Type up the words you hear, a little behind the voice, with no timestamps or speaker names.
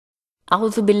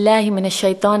أعوذ بالله من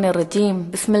الشيطان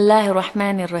الرجيم بسم الله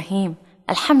الرحمن الرحيم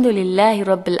الحمد لله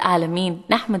رب العالمين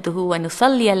نحمده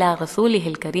ونصلي على رسوله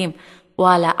الكريم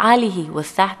وعلى آله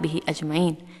وصحبه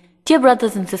أجمعين. Dear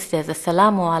brothers and sisters,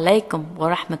 Assalamu alaikum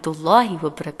wa rahmatullahi wa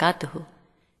barakatuhu.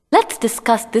 Let's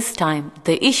discuss this time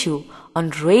the issue on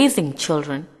raising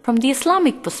children from the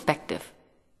Islamic perspective.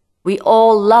 We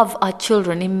all love our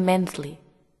children immensely.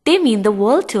 They mean the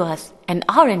world to us, and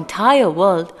our entire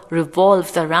world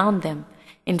revolves around them.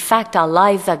 In fact, our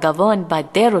lives are governed by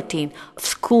their routine of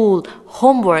school,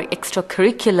 homework,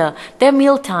 extracurricular, their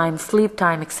meal time, sleep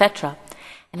time, etc.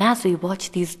 And as we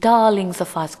watch these darlings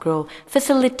of ours grow,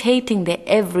 facilitating their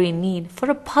every need for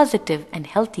a positive and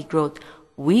healthy growth,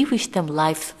 we wish them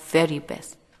life's very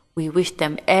best. We wish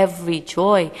them every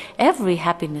joy, every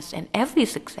happiness, and every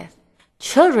success.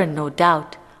 Children, no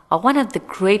doubt, are one of the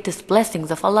greatest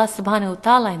blessings of Allah subhanahu wa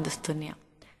ta'ala in this dunya.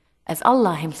 As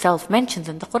Allah Himself mentions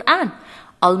in the Quran,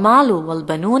 Al-malu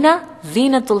wal-banuna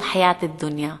zinatul hayatid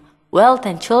dunya. Wealth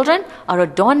and children are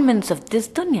adornments of this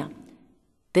dunya.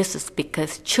 This is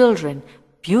because children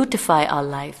beautify our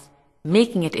lives,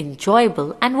 making it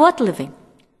enjoyable and worth living.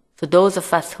 So those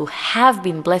of us who have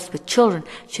been blessed with children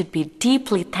should be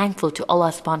deeply thankful to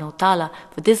Allah subhanahu wa ta'ala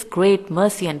for this great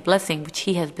mercy and blessing which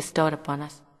He has bestowed upon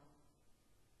us.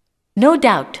 No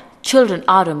doubt, children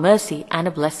are a mercy and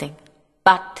a blessing,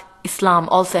 but Islam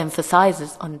also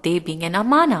emphasizes on they being an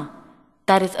amana,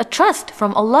 that is a trust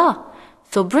from Allah.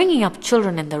 So bringing up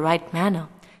children in the right manner,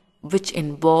 which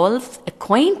involves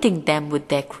acquainting them with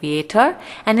their Creator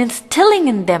and instilling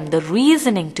in them the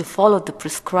reasoning to follow the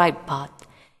prescribed path,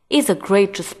 is a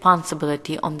great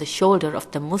responsibility on the shoulder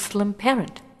of the Muslim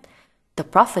parent. The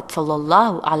Prophet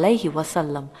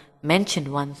ﷺ mentioned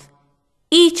once,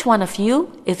 each one of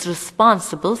you is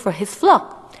responsible for his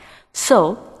flock.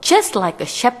 So, just like a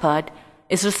shepherd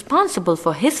is responsible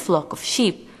for his flock of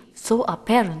sheep, so are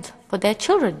parents for their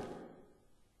children.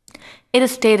 It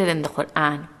is stated in the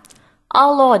Quran,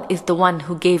 our Lord is the one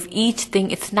who gave each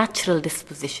thing its natural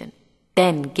disposition,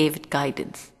 then gave it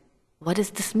guidance. What does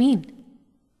this mean?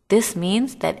 This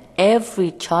means that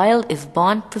every child is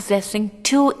born possessing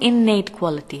two innate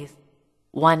qualities.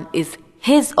 One is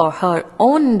his or her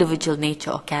own individual nature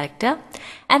or character,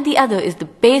 and the other is the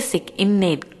basic,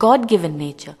 innate, God-given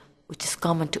nature, which is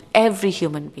common to every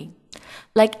human being.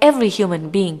 Like every human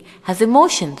being has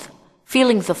emotions,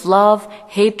 feelings of love,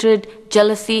 hatred,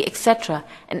 jealousy, etc.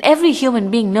 And every human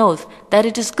being knows that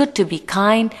it is good to be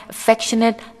kind,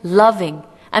 affectionate, loving,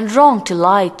 and wrong to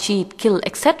lie, cheat, kill,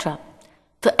 etc.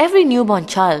 So every newborn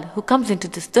child who comes into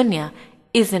this dunya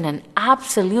is in an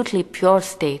absolutely pure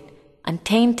state,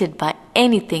 untainted by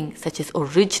anything such as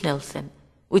original sin,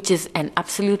 which is an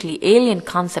absolutely alien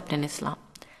concept in Islam.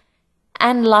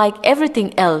 And like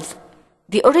everything else,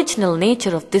 the original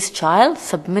nature of this child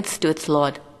submits to its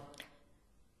Lord.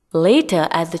 Later,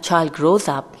 as the child grows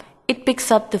up, it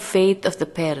picks up the faith of the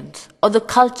parents or the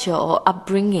culture or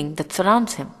upbringing that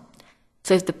surrounds him.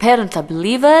 So if the parents are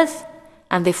believers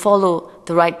and they follow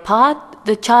the right path,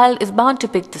 the child is bound to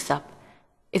pick this up.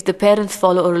 If the parents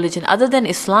follow a religion other than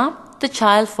Islam, the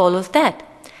child follows that,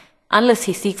 unless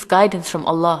he seeks guidance from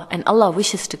Allah and Allah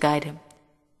wishes to guide him.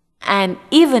 And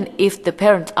even if the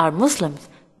parents are Muslims,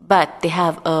 but they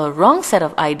have a wrong set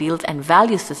of ideals and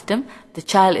value system, the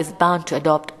child is bound to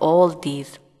adopt all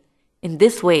these. In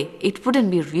this way, it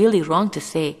wouldn't be really wrong to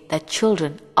say that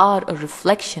children are a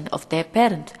reflection of their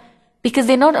parents, because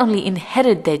they not only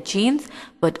inherit their genes,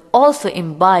 but also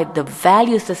imbibe the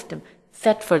value system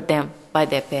set for them by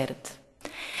their parents.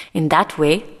 In that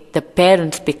way, the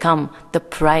parents become the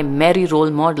primary role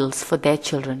models for their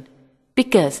children,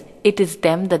 because it is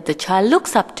them that the child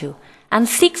looks up to and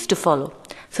seeks to follow.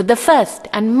 So the first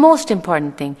and most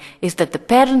important thing is that the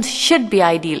parents should be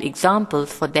ideal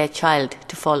examples for their child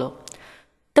to follow.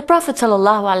 The Prophet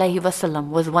ﷺ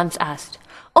was once asked,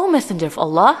 O Messenger of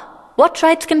Allah, what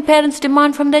rights can parents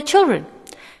demand from their children?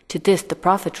 To this the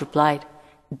Prophet replied,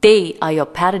 they are your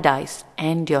paradise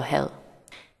and your hell.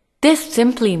 This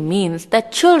simply means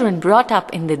that children brought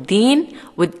up in the deen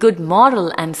with good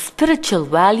moral and spiritual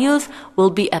values will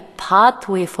be a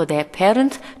pathway for their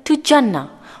parents to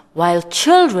Jannah, while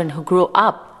children who grow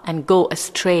up and go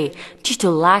astray due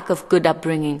to lack of good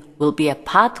upbringing will be a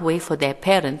pathway for their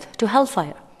parents to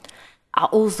hellfire.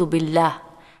 A'udhu billah.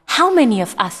 How many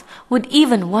of us would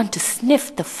even want to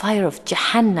sniff the fire of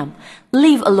Jahannam,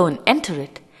 leave alone enter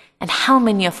it? And how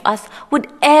many of us would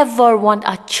ever want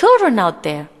our children out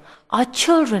there? Our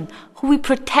children who we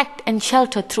protect and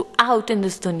shelter throughout in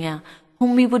this dunya,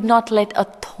 whom we would not let a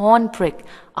thorn prick,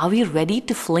 are we ready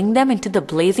to fling them into the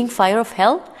blazing fire of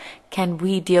hell? Can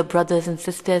we, dear brothers and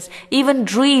sisters, even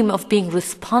dream of being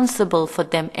responsible for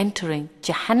them entering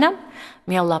Jahannam?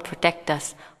 May Allah protect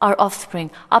us, our offspring,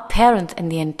 our parents,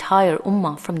 and the entire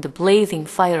Ummah from the blazing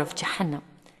fire of Jahannam.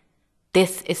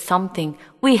 This is something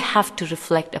we have to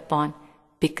reflect upon,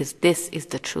 because this is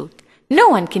the truth. No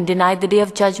one can deny the day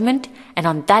of judgment, and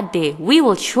on that day we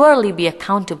will surely be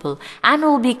accountable and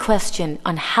will be questioned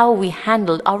on how we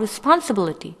handled our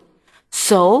responsibility.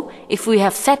 So, if we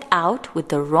have set out with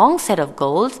the wrong set of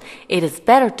goals, it is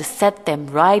better to set them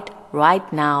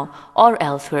right now, or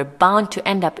else we're bound to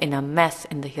end up in a mess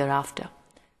in the hereafter.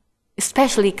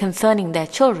 Especially concerning their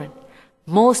children.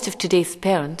 Most of today's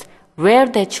parents rear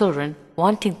their children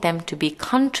wanting them to be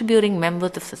contributing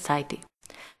members of society.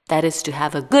 That is, to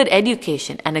have a good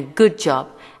education and a good job,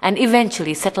 and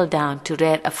eventually settle down to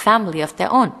rear a family of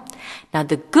their own. Now,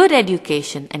 the good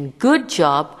education and good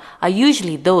job are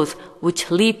usually those which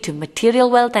lead to material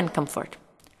wealth and comfort.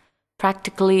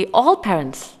 Practically all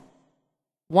parents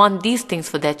want these things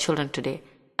for their children today.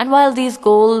 And while these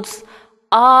goals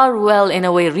are, well, in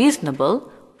a way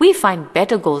reasonable, we find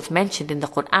better goals mentioned in the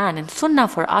Quran and Sunnah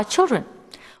for our children,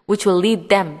 which will lead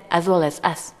them, as well as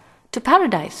us, to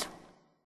paradise.